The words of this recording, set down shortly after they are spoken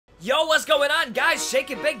Yo, what's going on, guys?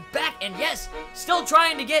 Shake It Big back, and yes, still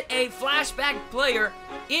trying to get a flashback player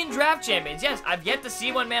in Draft Champions. Yes, I've yet to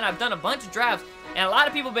see one, man. I've done a bunch of drafts, and a lot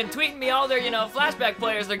of people have been tweeting me all their, flashback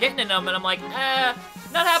players. They're getting in them, and I'm like,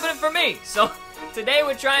 not happening for me. So today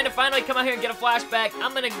we're trying to finally come out here and get a flashback.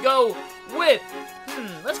 I'm gonna go with,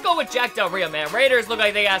 let's go with Jack Del Rio, man. Raiders look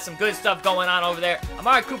like they got some good stuff going on over there.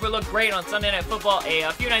 Amari Cooper looked great on Sunday Night Football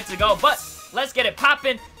a few nights ago, but let's get it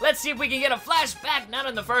popping. Let's see if we can get a flashback, not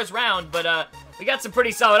in the first round, but we got some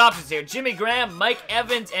pretty solid options here. Jimmy Graham, Mike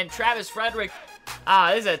Evans, and Travis Frederick.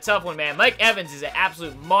 This is a tough one, man. Mike Evans is an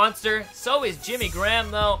absolute monster. So is Jimmy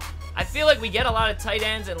Graham, though. I feel like we get a lot of tight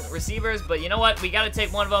ends and receivers, but you know what? We got to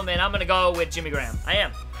take one of them, and I'm going to go with Jimmy Graham. I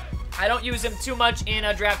am. I don't use him too much in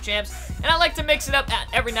Draft Champs, and I like to mix it up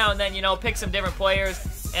every now and then, pick some different players.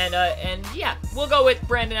 And yeah, we'll go with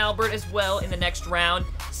Brandon Albert as well in the next round.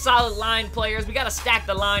 Solid line players. We got to stack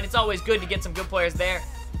the line. It's always good to get some good players there.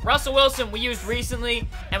 Russell Wilson we used recently,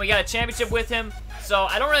 and we got a championship with him. So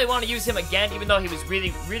I don't really want to use him again, even though he was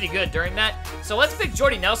really, really good during that. So let's pick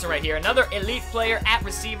Jordy Nelson right here. Another elite player at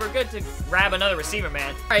receiver. Good to grab another receiver,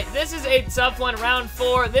 man. All right, this is a tough one. Round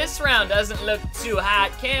 4. This round doesn't look too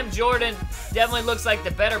hot. Cam Jordan definitely looks like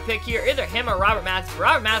the better pick here. Either him or Robert Mathis.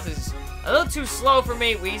 Robert Mathis is a little too slow for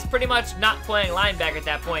me. He's pretty much not playing linebacker at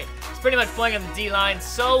that point. He's pretty much playing on the D-line.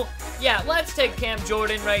 So, yeah, let's take Cam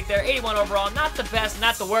Jordan right there. 81 overall. Not the best,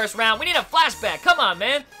 not the worst round. We need a flashback. Come on,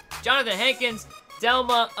 man. Jonathan Hankins,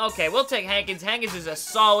 Delma. Okay, we'll take Hankins. Hankins is a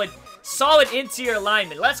solid interior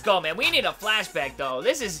lineman. Let's go, man. We need a flashback, though.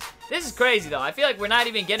 This is crazy, though. I feel like we're not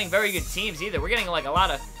even getting very good teams, either. We're getting, like, a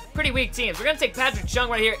lot of pretty weak teams. We're going to take Patrick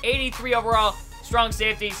Chung right here. 83 overall. Strong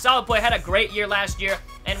safety. Solid play. Had a great year last year.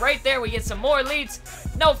 And right there, we get some more elites.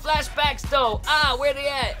 No flashbacks, though. Where they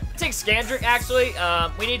at? Take Scandrick, actually.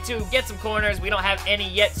 We need to get some corners. We don't have any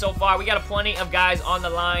yet so far. We got plenty of guys on the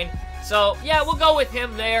line. So, yeah, we'll go with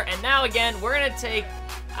him there. And now, again, we're going to take...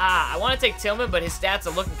 I want to take Tillman, but his stats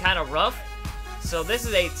are looking kind of rough. So, this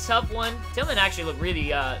is a tough one. Tillman actually looked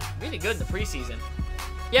really, really good in the preseason.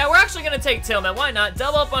 Yeah, we're actually going to take Tillman. Why not?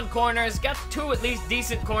 Double up on corners. Got 2 at least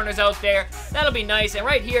decent corners out there. That'll be nice. And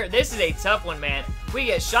right here, this is a tough one, man. We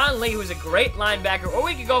get Sean Lee, who's a great linebacker, or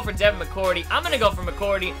we could go for Devin McCourty. I'm going to go for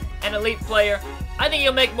McCourty, an elite player. I think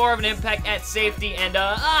he'll make more of an impact at safety. And,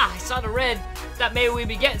 I saw the red. Thought maybe we'd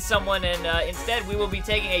be getting someone, and instead we will be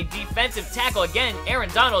taking a defensive tackle. Again, Aaron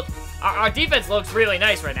Donald. Our defense looks really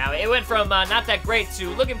nice right now. It went from not that great to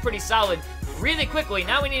looking pretty solid really quickly.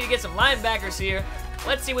 Now we need to get some linebackers here.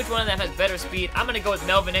 Let's see which one of them has better speed. I'm going to go with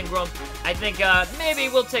Melvin Ingram. I think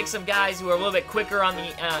maybe we'll take some guys who are a little bit quicker on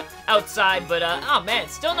the outside. But, oh, man,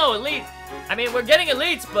 still no elite. I mean, we're getting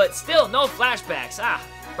elites, but still no flashbacks.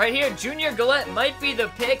 Right here, Junior Gillette might be the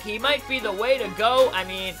pick. He might be the way to go. I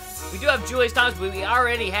mean, we do have Julius Thomas, but we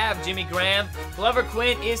already have Jimmy Graham. Glover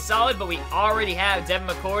Quinn is solid, but we already have Devin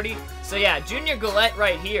McCourty. So, yeah, Junior Gillette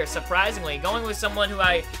right here, surprisingly. Going with someone who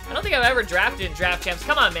I don't think I've ever drafted in Draft Champs.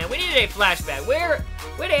 Come on, man. We needed a flashback. Where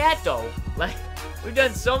they at, though? Like, we've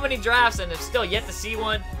done so many drafts and have still yet to see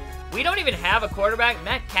one. We don't even have a quarterback,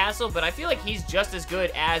 Matt Castle, but I feel like he's just as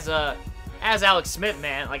good as Alex Smith,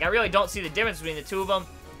 man. Like, I really don't see the difference between the two of them.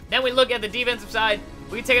 Then we look at the defensive side.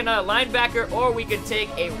 We could take another linebacker, or we could take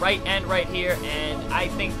a right end right here, and I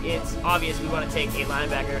think it's obvious we want to take a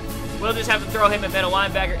linebacker. We'll just have to throw him in middle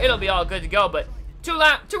linebacker. It'll be all good to go, but two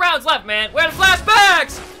rounds left, man. Where are the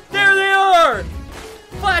flashbacks? There they are!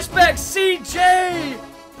 Flashback CJ!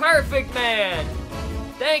 Perfect, man.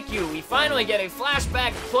 Thank you. We finally get a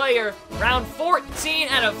flashback player. Round 14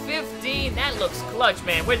 out of 15. That looks clutch,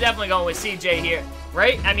 man. We're definitely going with CJ here,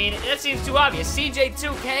 right? I mean, that seems too obvious.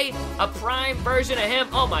 CJ2K, a prime version of him.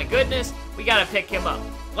 Oh, my goodness. We got to pick him up.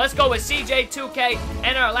 Let's go with CJ2K.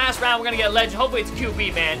 And our last round, we're going to get a legend. Hopefully, it's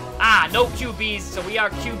QB, man. No QBs, so we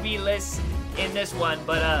are QB-less in this one.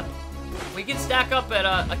 But we can stack up at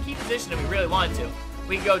a key position if we really want to.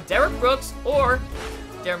 We can go Derek Brooks or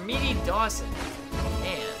Dermidi Dawson.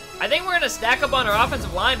 Man, I think we're going to stack up on our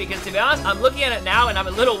offensive line because, to be honest, I'm looking at it now and I'm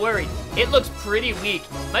a little worried. It looks pretty weak.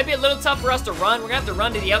 Might be a little tough for us to run. We're going to have to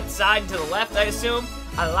run to the outside and to the left, I assume,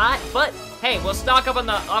 a lot. But, hey, we'll stock up on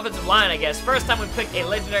the offensive line, I guess. First time we picked a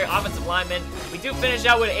legendary offensive lineman. We do finish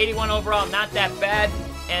out with an 81 overall. Not that bad.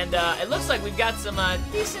 And it looks like we've got some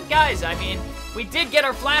decent guys. I mean, we did get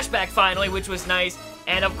our flashback finally, which was nice.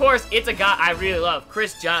 And, of course, it's a guy I really love,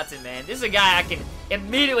 Chris Johnson, man. This is a guy I can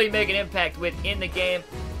immediately make an impact with in the game.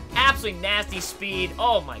 Absolutely nasty speed.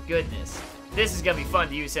 Oh, my goodness. This is going to be fun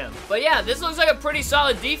to use him. But, yeah, this looks like a pretty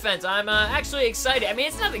solid defense. I'm actually excited. I mean,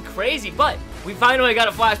 it's nothing crazy, but we finally got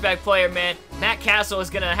a flashback player, man. Matt Castle is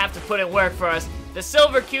going to have to put in work for us. The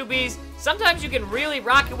silver QBs Sometimes you can really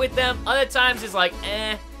rock it with them. Other times it's like,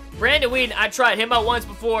 eh. Brandon Whedon, I tried him out once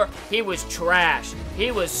before. He was trash.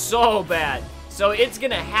 He was so bad. So it's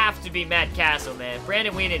going to have to be Matt Castle, man.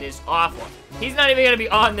 Brandon Whedon is awful. He's not even going to be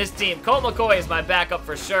on this team. Colt McCoy is my backup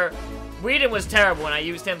for sure. Whedon was terrible when I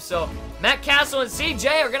used him. So Matt Castle and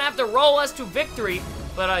CJ are going to have to roll us to victory.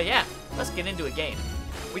 But yeah, let's get into a game.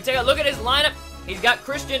 We take a look at his lineup. He's got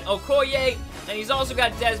Christian Okoye, and he's also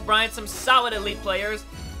got Des Bryant, some solid elite players.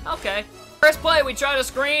 Okay. First play, we tried a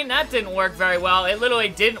screen. That didn't work very well. It literally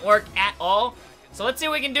didn't work at all. So let's see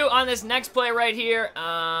what we can do on this next play right here.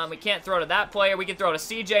 We can't throw to that player. We can throw to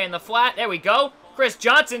CJ in the flat. There we go. Chris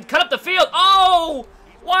Johnson, cut up the field. Oh!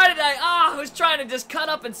 Why did I was trying to just cut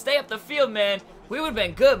up and stay up the field, man. We would have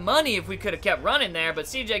been good money if we could have kept running there, but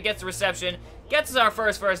CJ gets the reception, gets us our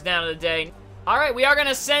first down of the day. All right, we are going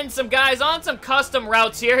to send some guys on some custom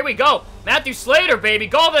routes here. Here we go. Matthew Slater, baby.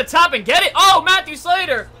 Go over the top and get it. Oh, Matthew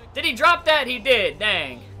Slater. Did he drop that? He did.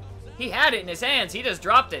 Dang. He had it in his hands. He just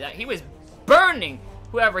dropped it. He was burning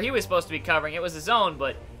whoever he was supposed to be covering. It was his own,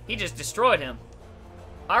 but he just destroyed him.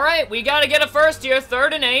 All right, we got to get a first here.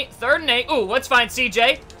 3rd and 8. 3rd and 8. Ooh, let's find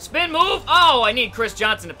CJ. Spin move. Oh, I need Chris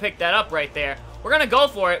Johnson to pick that up right there. We're going to go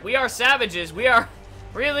for it. We are savages. We are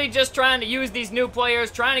really just trying to use these new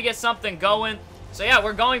players, trying to get something going. So, yeah,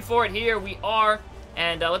 we're going for it here. We are.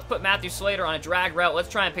 And let's put Matthew Slater on a drag route. Let's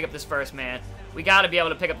try and pick up this first, man. We got to be able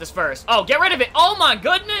to pick up this first. Oh, get rid of it. Oh, my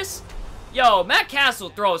goodness. Yo, Matt Castle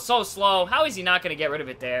throws so slow. How is he not going to get rid of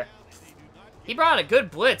it there? He brought a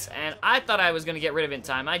good blitz, and I thought I was going to get rid of it in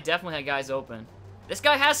time. I definitely had guys open. This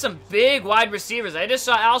guy has some big wide receivers. I just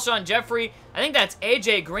saw Alshon Jeffrey. I think that's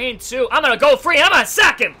AJ Green, too. I'm going to go free. I'm going to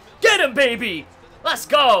sack him. Get him, baby. Let's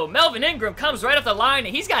go. Melvin Ingram comes right off the line,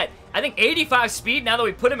 and he's got, I think, 85 speed now that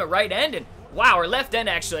we put him at right end. And wow, or left end,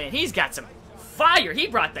 actually, and he's got some fire. He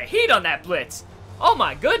brought the heat on that blitz. Oh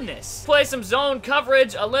my goodness. Play some zone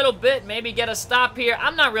coverage a little bit, maybe get a stop here.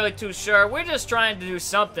 I'm not really too sure. We're just trying to do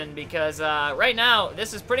something because right now,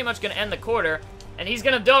 this is pretty much going to end the quarter. And he's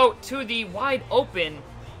going to go to the wide open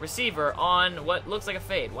receiver on what looks like a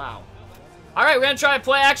fade. Wow. All right, we're going to try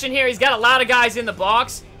play action here. He's got a lot of guys in the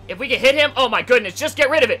box. If we can hit him, oh my goodness, just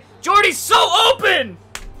get rid of it. Jordy's so open.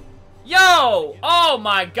 Yo, oh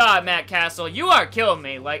my God, Matt Castle, you are killing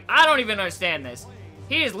me. Like, I don't even understand this.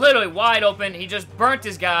 He is literally wide open. He just burnt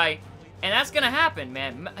his guy. And that's going to happen,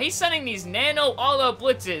 man. He's sending these nano all-out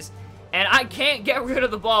blitzes, and I can't get rid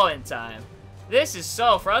of the ball in time. This is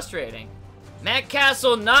so frustrating. Matt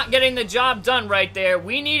Castle not getting the job done right there.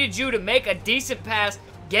 We needed you to make a decent pass,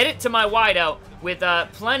 get it to my wideout with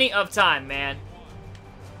plenty of time, man.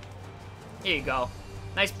 Here you go.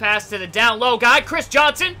 Nice pass to the down low guy, Chris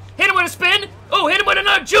Johnson. Hit him with a spin. Oh, hit him with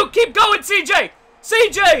another juke. Keep going, CJ.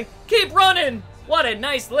 CJ, keep running. What a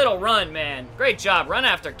nice little run, man. Great job. Run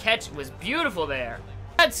after catch was beautiful there.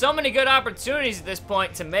 Had so many good opportunities at this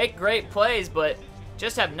point to make great plays, but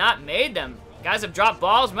just have not made them. Guys have dropped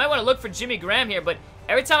balls. Might want to look for Jimmy Graham here, but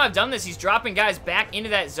every time I've done this, he's dropping guys back into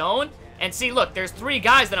that zone. And see, look, there's 3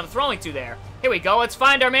 guys that I'm throwing to there. Here we go. Let's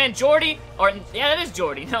find our man Jordy. Or, yeah, that is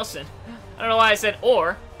Jordy Nelson. I don't know why I said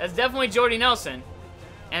or. That's definitely Jordy Nelson.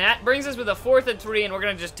 And that brings us with a 4th and 3, and we're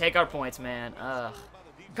going to just take our points, man. Ugh.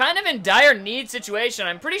 Kind of in dire need situation.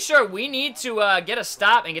 I'm pretty sure we need to get a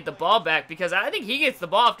stop and get the ball back because I think he gets the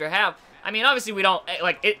ball after half. I mean, obviously we don't,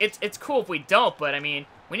 like, it's cool if we don't, but I mean,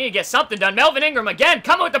 we need to get something done. Melvin Ingram again,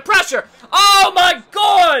 coming with the pressure. Oh my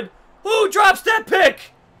God! Who drops that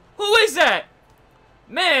pick? Who is that?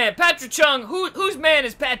 Man, Patrick Chung. Whose man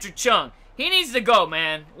is Patrick Chung? He needs to go,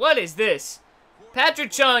 man. What is this?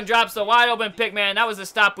 Patrick Chung drops the wide open pick, man. That was the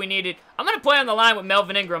stop we needed. I'm going to play on the line with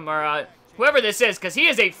Melvin Ingram or whoever this is because he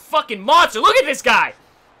is a fucking monster. Look at this guy.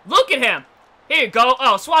 Look at him. Here you go.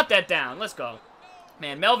 Oh, swat that down. Let's go.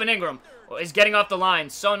 Man, Melvin Ingram is getting off the line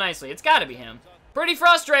so nicely. It's got to be him. Pretty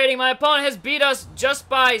frustrating. My opponent has beat us just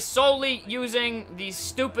by solely using the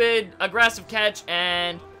stupid aggressive catch,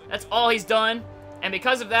 and that's all he's done. And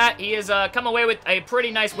because of that, he has come away with a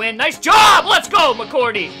pretty nice win. Nice job! Let's go,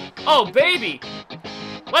 McCourty! Oh, baby!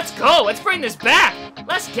 Let's go! Let's bring this back!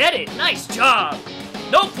 Let's get it! Nice job!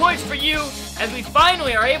 No points for you, as we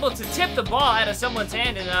finally are able to tip the ball out of someone's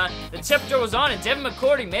hand, and the tip throw was on, and Devin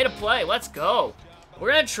McCourty made a play. Let's go!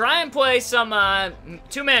 We're going to try and play some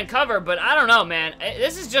two-man cover, but I don't know, man.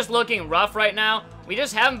 This is just looking rough right now. We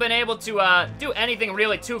just haven't been able to do anything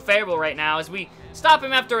really too favorable right now, as we stop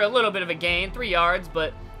him after a little bit of a gain, 3 yards,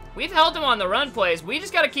 but we've held him on the run plays. We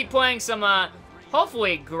just got to keep playing some,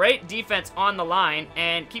 hopefully, great defense on the line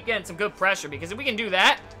and keep getting some good pressure, because if we can do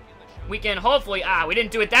that, we can hopefully, we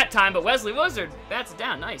didn't do it that time, but Wesley Wizard bats it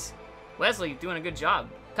down. Nice. Wesley doing a good job.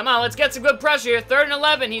 Come on, let's get some good pressure here. 3rd and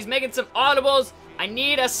 11. He's making some audibles. I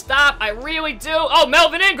need a stop. I really do. Oh,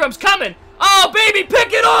 Melvin Ingram's coming. Oh, baby,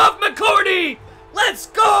 pick it off, McCourty. Let's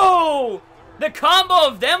go. The combo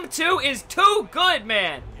of them two is too good,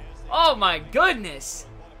 man. Oh, my goodness.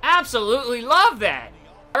 Absolutely love that.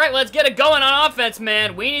 All right, let's get it going on offense,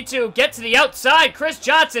 man. We need to get to the outside. Chris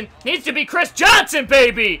Johnson needs to be Chris Johnson,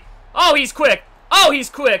 baby. Oh, he's quick. Oh, he's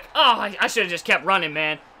quick. Oh, I should have just kept running,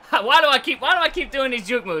 man. Why do I keep doing these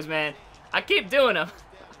juke moves, man? I keep doing them.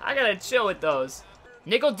 I gotta chill with those.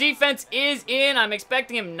 Nickel defense is in. I'm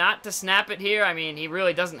expecting him not to snap it here. I mean, he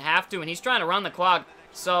really doesn't have to, and he's trying to run the clock.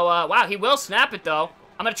 So, wow, he will snap it, though.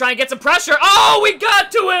 I'm gonna try and get some pressure. Oh, we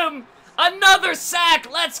got to him! Another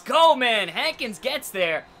sack. Let's go, man. Hankins gets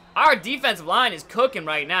there. Our defensive line is cooking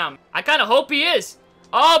right now. I kind of hope he is.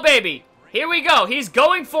 Oh, baby. Here we go. He's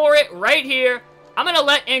going for it right here. I'm gonna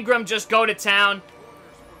let Ingram just go to town.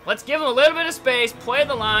 Let's give him a little bit of space. Play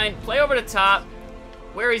the line. Play over the top.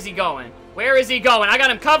 Where is he going? Where is he going? I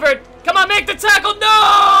got him covered. Come on, make the tackle.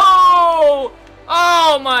 No!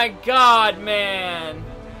 Oh, my God, man.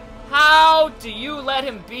 How do you let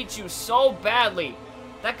him beat you so badly?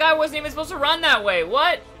 That guy wasn't even supposed to run that way.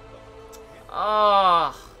 What?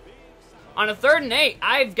 Oh. On a 3rd and 8,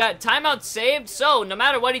 I've got timeout saved. So, no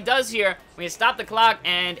matter what he does here, we can stop the clock.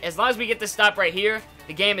 And as long as we get this stop right here,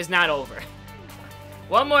 the game is not over.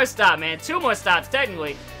 One more stop, man. 2 more stops,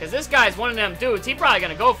 technically. Because this guy's one of them dudes. He's probably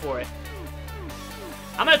going to go for it.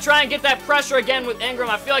 I'm going to try and get that pressure again with Ingram.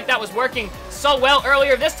 I feel like that was working so well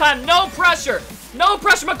earlier. This time, no pressure. No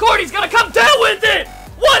pressure. McCourty's going to come down with it.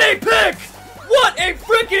 What a pick. What a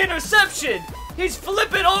freaking interception. He's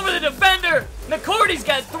flipping over the defender. McCourty's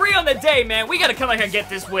got 3 on the day, man. We got to come out here and get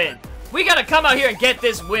this win. We got to come out here and get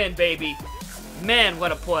this win, baby. Man,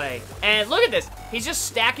 what a play. And look at this. He's just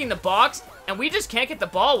stacking the box, and we just can't get the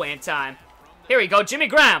ball away in time. Here we go. Jimmy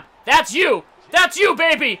Graham. That's you. That's you,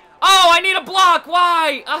 baby. Oh, I need a block.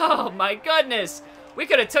 Why? Oh, my goodness. We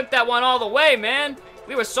could have took that one all the way, man.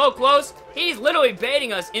 We were so close. He's literally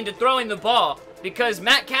baiting us into throwing the ball because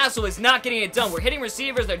Matt Castle is not getting it done. We're hitting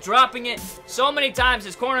receivers. They're dropping it so many times.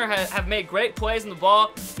 His corner have made great plays on the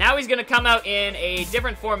ball. Now he's going to come out in a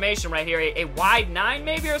different formation right here. A wide 9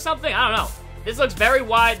 maybe or something. I don't know. This looks very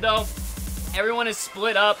wide, though. Everyone is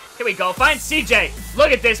split up. Here we go. Find CJ.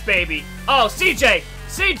 Look at this, baby. Oh, CJ.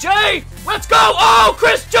 CJ, let's go. Oh,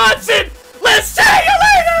 Chris Johnson. Let's see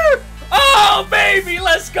you later. Oh, baby,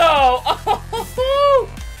 let's go.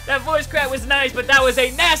 Oh, that voice crack was nice, but that was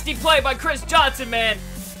a nasty play by Chris Johnson, man.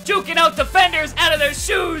 Juking out defenders out of their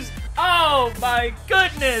shoes. Oh, my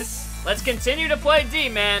goodness. Let's continue to play D,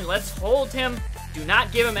 man. Let's hold him. Do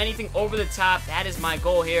not give him anything over the top. That is my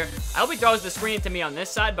goal here. I hope he throws the screen to me on this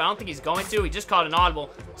side, but I don't think he's going to. He just caught an audible,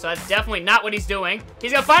 so that's definitely not what he's doing.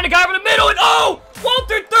 He's going to find a guy over the middle, and oh!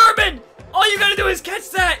 Walter Thurman! All you got to do is catch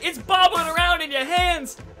that. It's bobbling around in your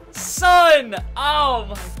hands. Son! Oh,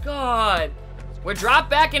 my God. We're dropped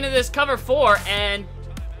back into this cover 4, and...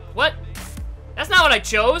 What? That's not what I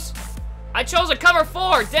chose. I chose a cover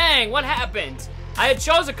 4. Dang, what happened? I had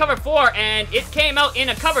chose a cover 4, and it came out in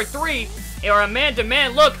a cover 3. Or a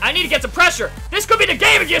man-to-man look. I need to get some pressure. This could be the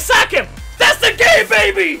game if you sack him. That's the game,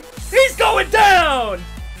 baby. He's going down.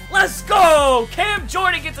 Let's go. Cam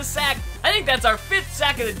Jordan gets a sack. I think that's our 5th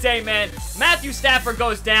sack of the day, man. Matthew Stafford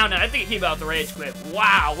goes down, and I think he about the rage quit.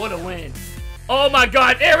 Wow, what a win. Oh, my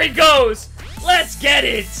God. There he goes. Let's get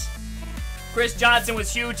it. Chris Johnson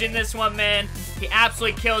was huge in this one, man. He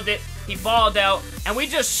absolutely killed it. He balled out, and we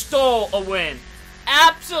just stole a win.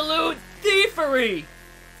 Absolute thievery.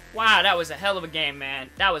 Wow, that was a hell of a game, man.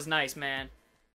 That was nice, man.